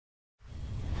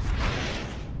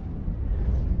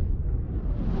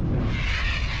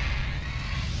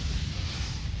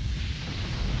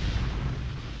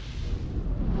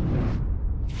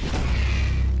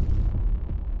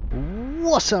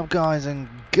What's up, guys and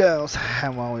girls?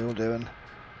 How are we all doing?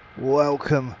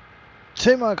 Welcome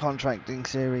to my contracting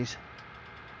series.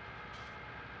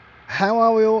 How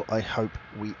are we all? I hope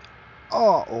we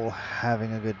are all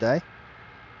having a good day.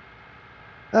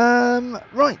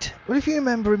 Right. Well, if you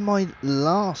remember in my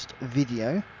last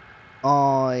video,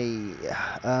 I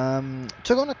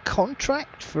took on a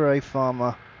contract for a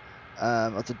farmer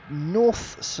at the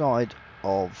north side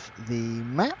of the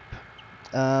map.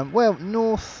 Well,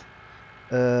 northwest,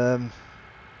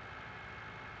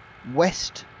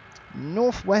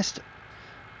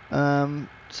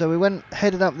 so we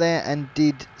headed up there and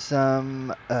did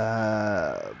some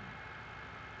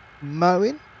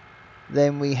mowing.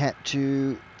 Then we had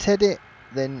to ted it,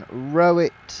 then row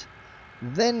it,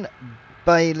 then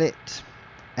bale it,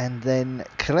 and then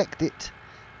collect it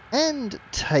and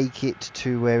take it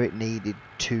to where it needed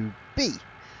to be.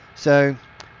 So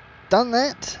done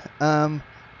that.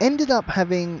 Ended up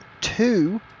having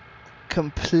two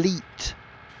complete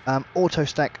auto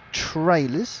stack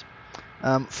trailers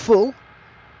full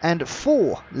and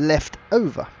 4 left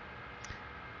over.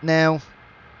 Now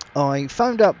I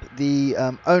phoned up the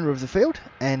owner of the field,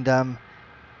 and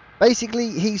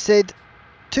basically he said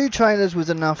 2 trailers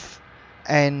was enough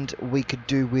and we could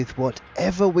do with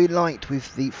whatever we liked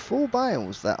with the 4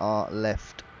 bales that are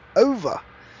left over.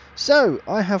 So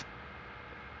I have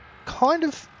kind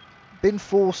of been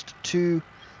forced to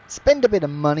spend a bit of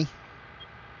money,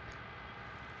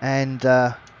 and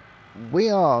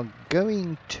we are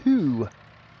going to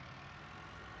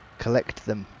collect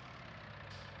them,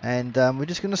 and we're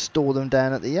just going to store them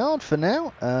down at the yard for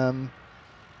now.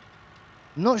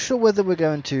 Not sure whether we're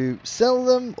going to sell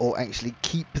them or actually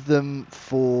keep them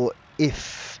for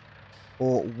if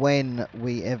or when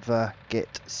we ever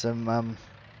get some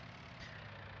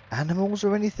animals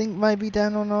or anything maybe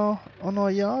down on our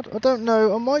yard. I don't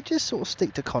know. I might just sort of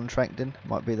stick to contracting.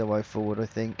 Might be the way forward, I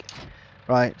think.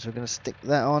 Right, so we're going to stick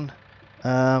that on.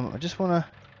 I just want to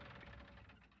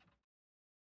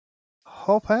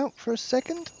hop out for a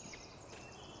second.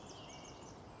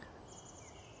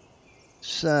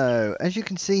 So, as you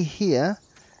can see here,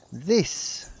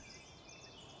 this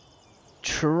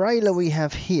trailer we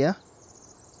have here,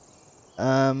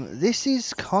 this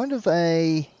is kind of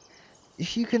a,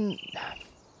 if you can, I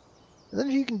don't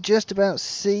know if you can just about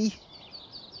see,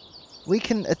 we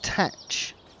can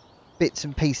attach bits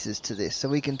and pieces to this, so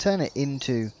we can turn it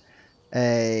into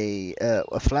a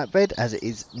flatbed as it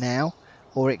is now,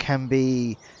 or it can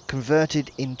be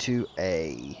converted into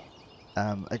a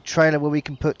trailer where we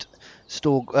can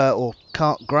store or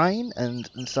cart grain and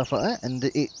stuff like that, and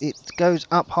it goes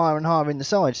up higher and higher in the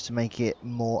sides to make it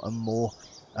more and more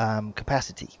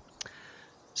capacity.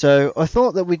 So I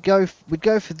thought that we'd go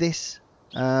for this.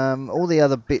 All the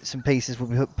other bits and pieces will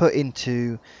be put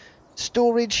into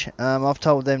storage. I've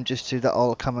told them that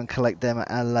I'll come and collect them at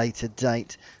a later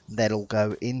date. They'll all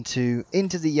go into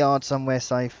the yard somewhere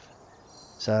safe,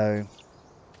 so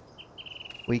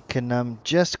we can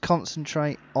just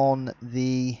concentrate on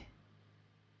the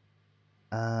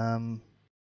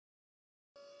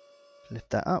lift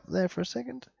that up there for a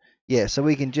second. Yeah, so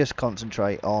we can just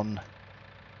concentrate on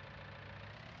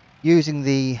using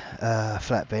the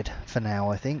flatbed for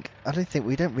now. I don't think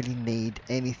we don't really need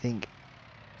anything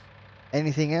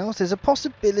else. There's a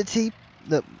possibility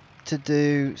that to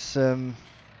do some,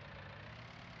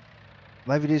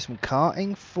 maybe do some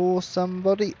carting for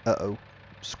somebody. Uh-oh,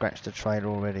 scratched the trailer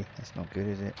already. That's not good,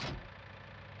 is it?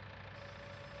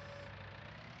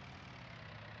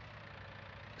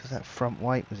 Because that front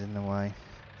weight was in the way.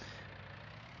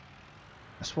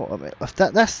 That's what I mean.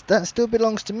 That still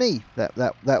belongs to me.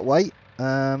 That weight.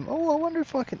 Oh, I wonder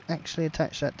if I can actually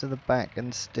attach that to the back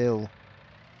and still.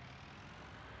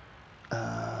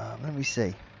 Let me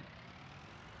see.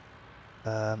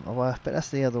 Oh, I bet that's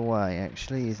the other way,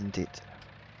 actually, isn't it?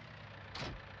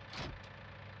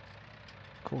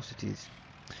 Of course it is.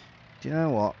 Do you know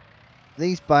what?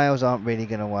 These bales aren't really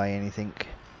going to weigh anything,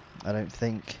 I don't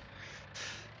think.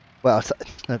 Well,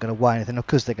 they're going to weigh anything, of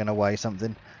course they're going to weigh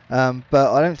something.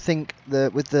 But I don't think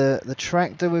that with the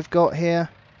tractor we've got here,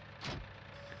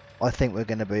 I think we're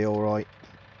going to be alright.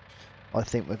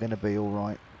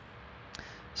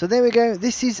 So there we go.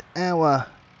 This is our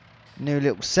new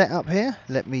little setup here.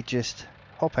 Let me just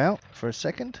hop out for a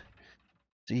second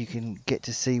so you can get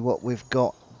to see what we've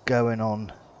got going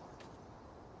on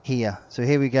here. So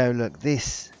here we go. Look,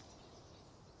 this.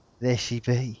 There she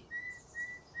be.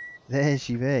 There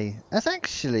she be. That's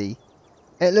actually,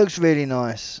 it looks really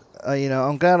nice. You know,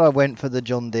 I'm glad I went for the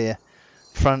John Deere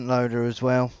front loader as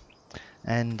well.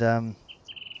 And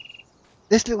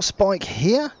this little spike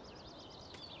here,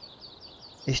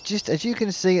 It's just, as you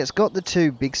can see, it's got the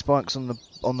two big spikes on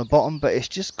the bottom, but it's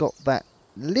just got that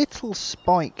little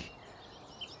spike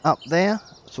up there,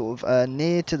 sort of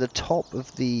near to the top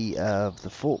of the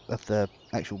fork, of the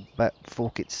actual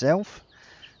fork itself.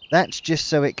 That's just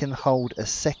so it can hold a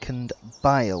second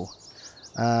bale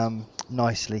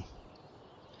nicely.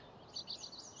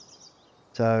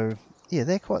 So yeah,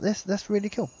 they're quite. That's really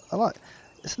cool. I like.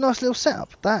 It's a nice little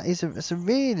setup. It's a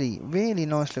really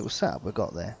nice little setup we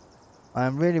got there. I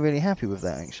am really happy with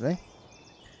that actually.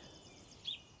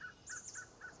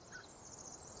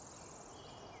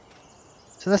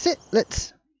 So that's it.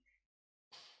 Let's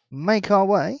make our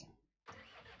way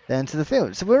down to the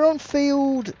field. So we're on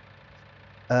field.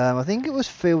 I think it was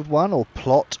field 1 or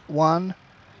plot 1.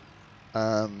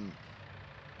 Going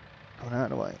out of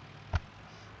the way.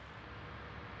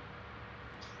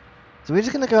 So we're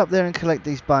just going to go up there and collect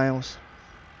these bales.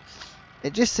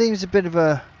 It just seems a bit of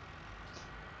a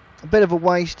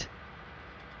waste,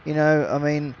 you know. I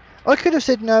mean, I could have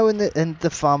said no, and the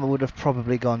farmer would have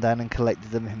probably gone down and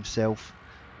collected them himself,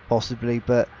 possibly.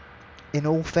 But in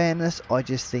all fairness, I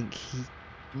just think he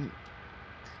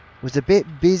was a bit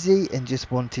busy and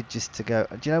just wanted just to go,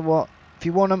 do you know what? If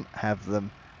you want them, have them.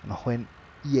 And I went,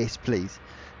 yes, please.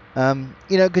 You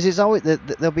know, because it's always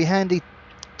they'll be handy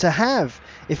to have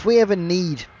if we ever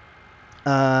need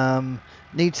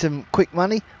some quick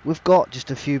money. We've got just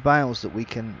a few bales that we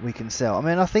can sell. I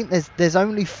mean, I think there's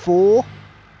only 4.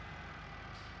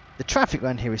 The traffic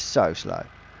around here is so slow.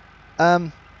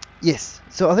 Yes,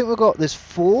 so I think there's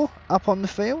 4 up on the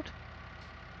field.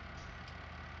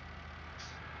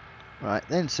 Right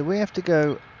then, so we have to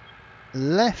go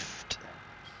left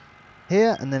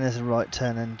here, and then there's a right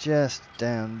turn, and just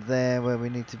down there where we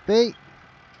need to be.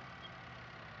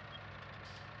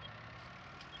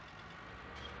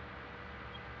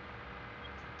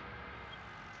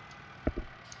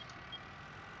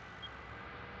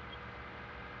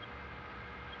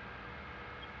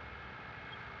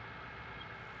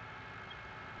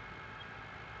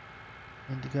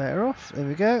 Indicator off, there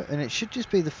we go, and it should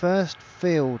just be the first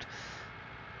field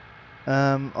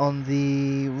on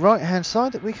the right hand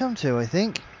side that we come to, I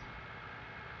think.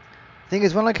 Thing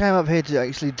is, when I came up here to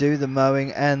actually do the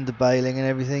mowing and the baling and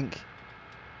everything,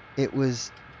 it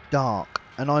was dark,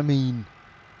 and I mean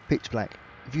pitch black.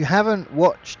 If you haven't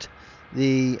watched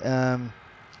the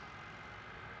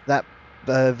that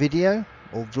video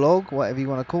or vlog, whatever you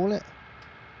want to call it,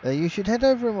 you should head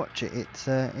over and watch it.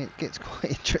 It gets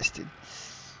quite interesting.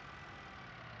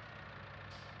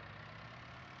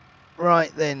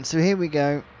 Right then, so here we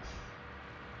go.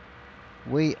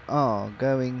 We are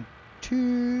going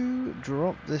to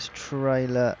drop this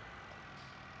trailer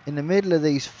in the middle of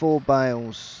these 4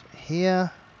 bales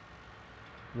here.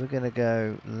 We're going to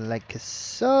go like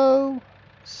so.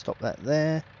 Stop that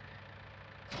there.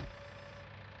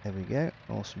 There we go.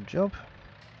 Awesome job.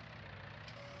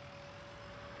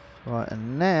 Right,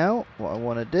 and now what I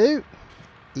want to do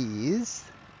is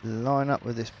line up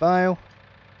with this bale.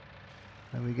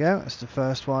 There we go, that's the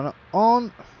first one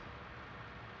on.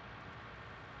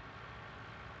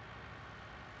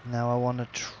 Now I want to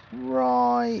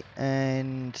try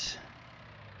and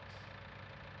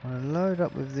I want to load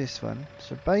up with this one.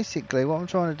 So basically what I'm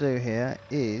trying to do here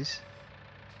is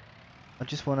I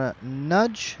just want to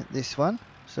nudge this one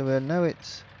so we know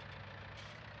it's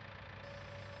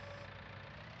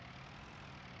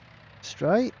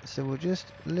straight. So we'll just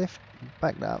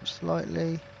back that up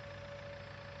slightly.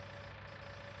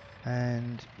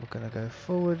 And we're going to go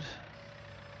forward.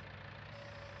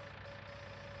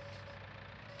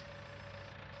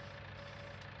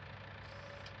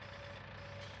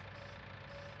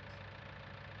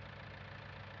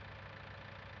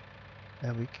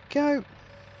 There we go.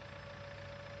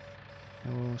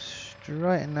 And we'll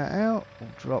straighten that out. We'll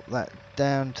drop that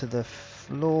down to the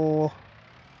floor.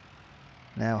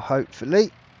 Now hopefully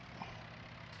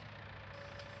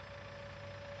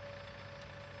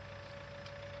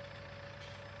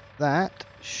that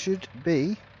should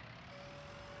be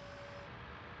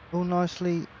all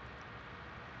nicely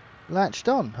latched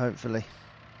on, hopefully.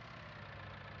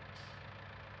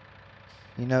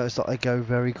 You notice that I go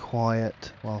very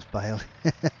quiet whilst baling,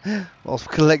 whilst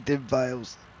collecting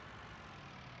bales.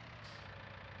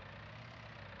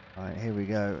 Right, here we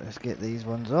go. Let's get these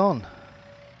ones on.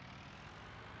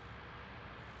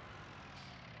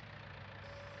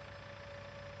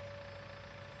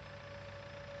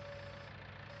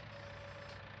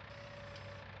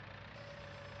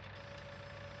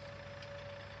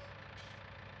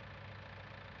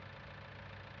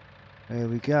 There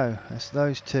we go. That's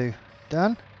those 2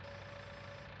 done.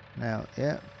 Now,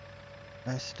 yeah,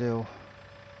 let's still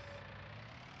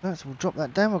Right, so we'll drop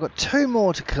that down. We've got 2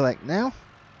 more to collect now.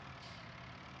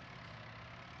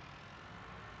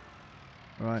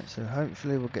 Right, so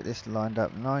hopefully we'll get this lined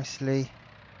up nicely.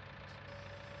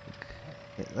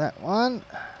 Get that one.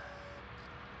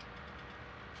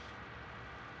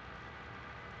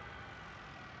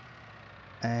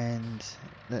 And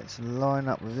let's line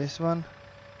up with this one.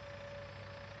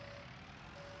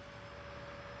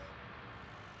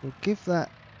 We'll give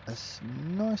that a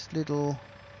nice little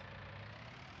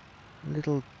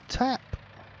tap.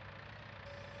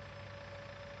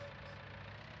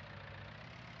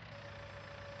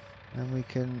 And we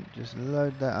can just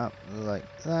load that up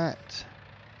like that.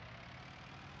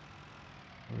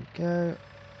 There we go.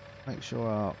 Make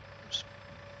sure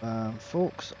our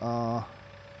forks are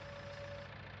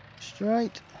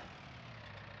straight.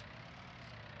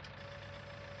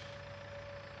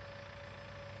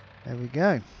 There we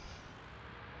go.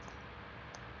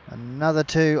 Another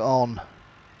 2 on.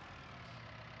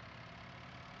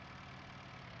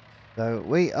 So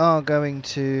we are going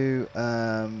to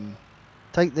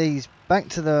take these back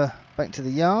to the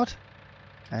yard,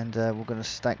 and we're going to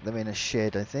stack them in a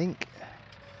shed, I think,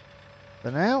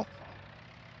 for now.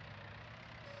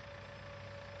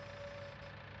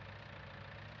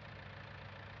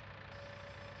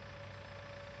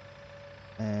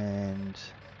 And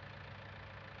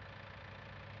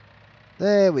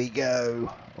there we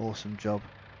go. Awesome job.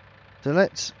 So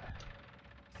let's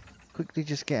quickly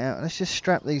just get out. Let's just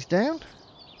strap these down.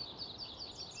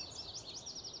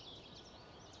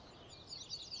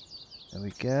 There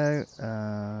we go.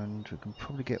 And we can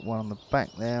probably get one on the back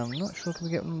there. I'm not sure, can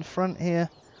we get one on the front here?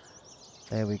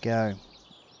 There we go.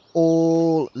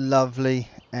 All lovely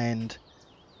and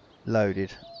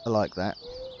loaded. I like that.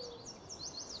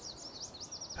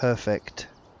 Perfect.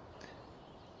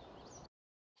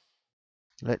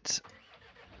 Let's,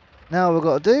 now we've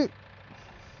got to do,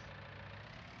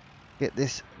 get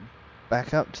this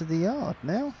back up to the yard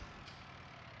now.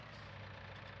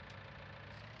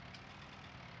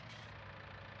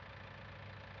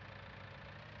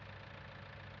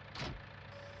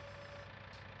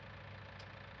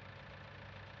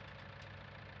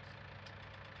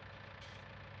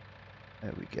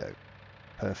 There we go.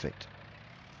 Perfect.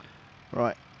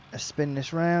 Right, let's spin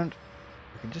this round.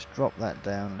 We can just drop that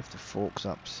down, lift the forks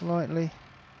up slightly.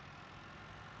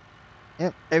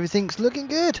 Yep, everything's looking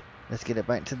good. Let's get it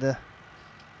back to the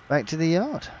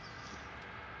yard.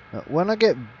 When I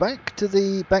get back to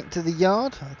the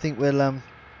yard, I think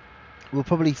we'll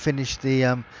probably finish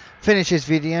this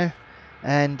video,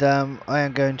 and I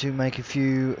am going to make a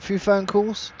few phone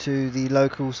calls to the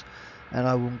locals, and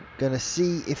I'm going to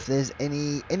see if there's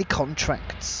any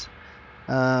contracts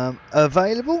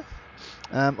available.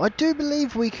 I do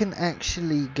believe we can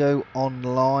actually go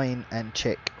online and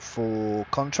check for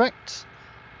contracts.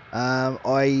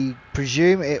 I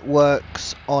presume it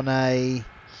works on a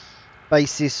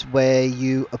basis where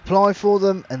you apply for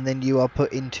them and then you are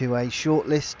put into a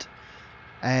shortlist,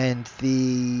 and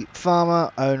the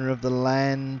farmer, owner of the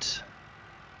land,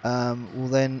 will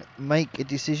then make a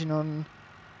decision on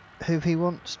who he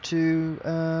wants to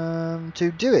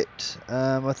do it.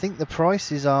 I think the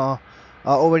prices are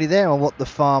already there on what the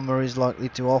farmer is likely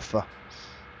to offer.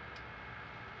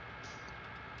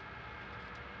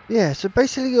 Yeah, so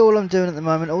basically all I'm doing at the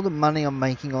moment, all the money I'm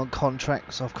making on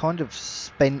contracts, I've kind of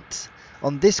spent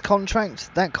on this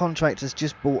contract. That contract has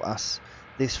just bought us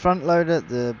this front loader,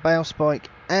 the bale spike,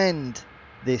 and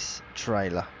this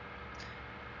trailer.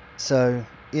 So,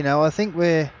 you know, I think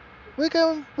we're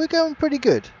going pretty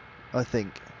good. I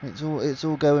think it's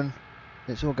all going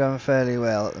fairly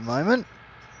well at the moment.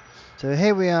 So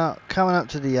here we are coming up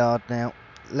to the yard now.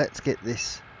 Let's get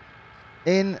this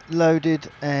in, loaded,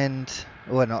 and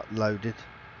well, not loaded.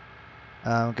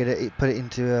 Put it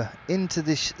into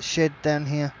this shed down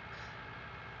here,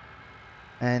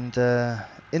 and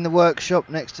in the workshop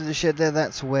next to the shed there,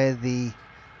 that's where the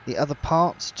other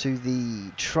parts to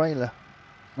the trailer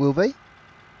will be.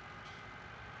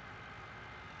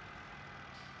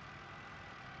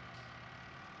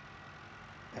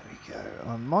 There we go.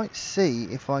 I might see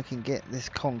if I can get this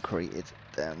concreted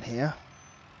down here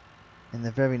in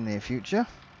the very near future.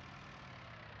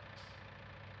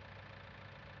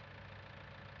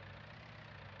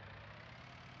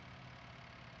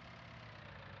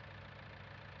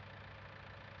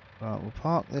 Right, we'll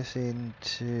park this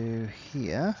into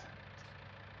here,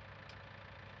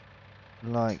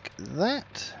 like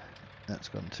that. That's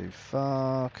gone too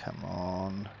far, come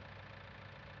on.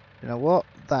 You know what?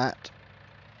 That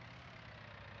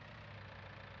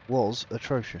was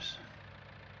atrocious.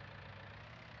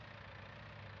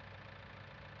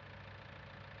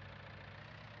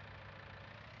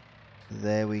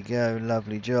 There we go,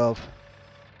 lovely job.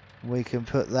 We can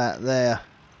put that there.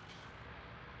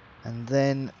 And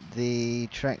then the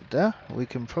tractor, we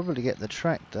can probably get the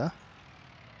tractor.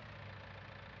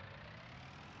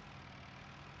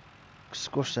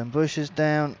 Squash some bushes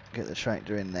down, get the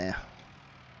tractor in there.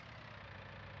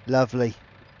 Lovely.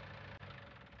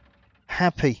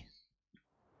 Happy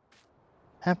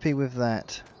with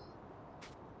that.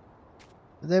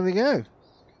 There we go.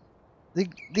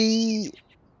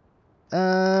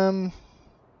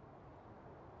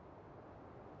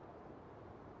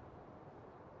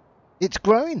 It's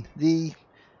growing. The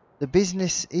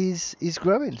business is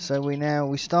growing. So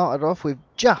we started off with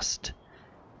just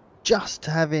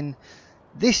having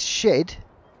this shed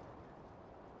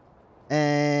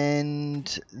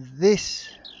and this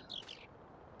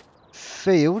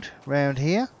field round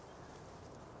here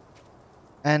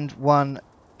and one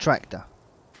tractor.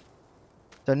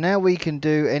 So now we can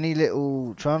do any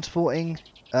little transporting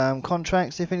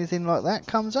contracts if anything like that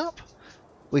comes up.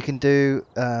 We can do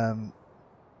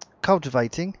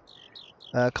cultivating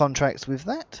contracts with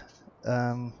that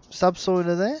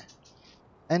subsoiler there,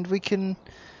 and we can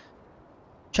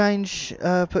change,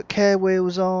 put care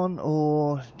wheels on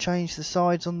or change the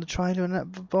sides on the trailer and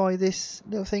that by this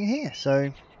little thing here.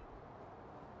 So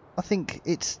I think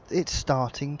it's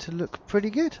starting to look pretty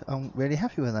good. I'm really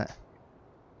happy with that.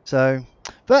 So,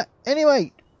 but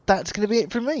anyway, that's going to be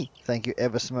it from me. Thank you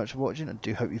ever so much for watching. I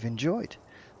do hope you've enjoyed.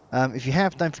 If you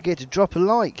have, don't forget to drop a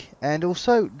like and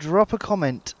also drop a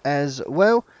comment as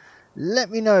well. Let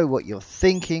me know what you're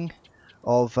thinking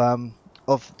of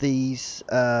these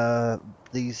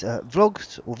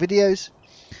vlogs or videos.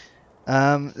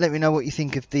 Let me know what you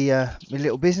think of the my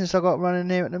little business I got running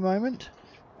here at the moment,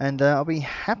 and I'll be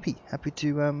happy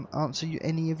to answer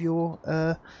any of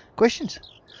your questions.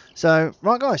 So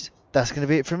right guys, that's going to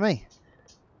be it from me.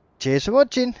 Cheers for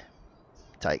watching.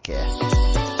 Take care.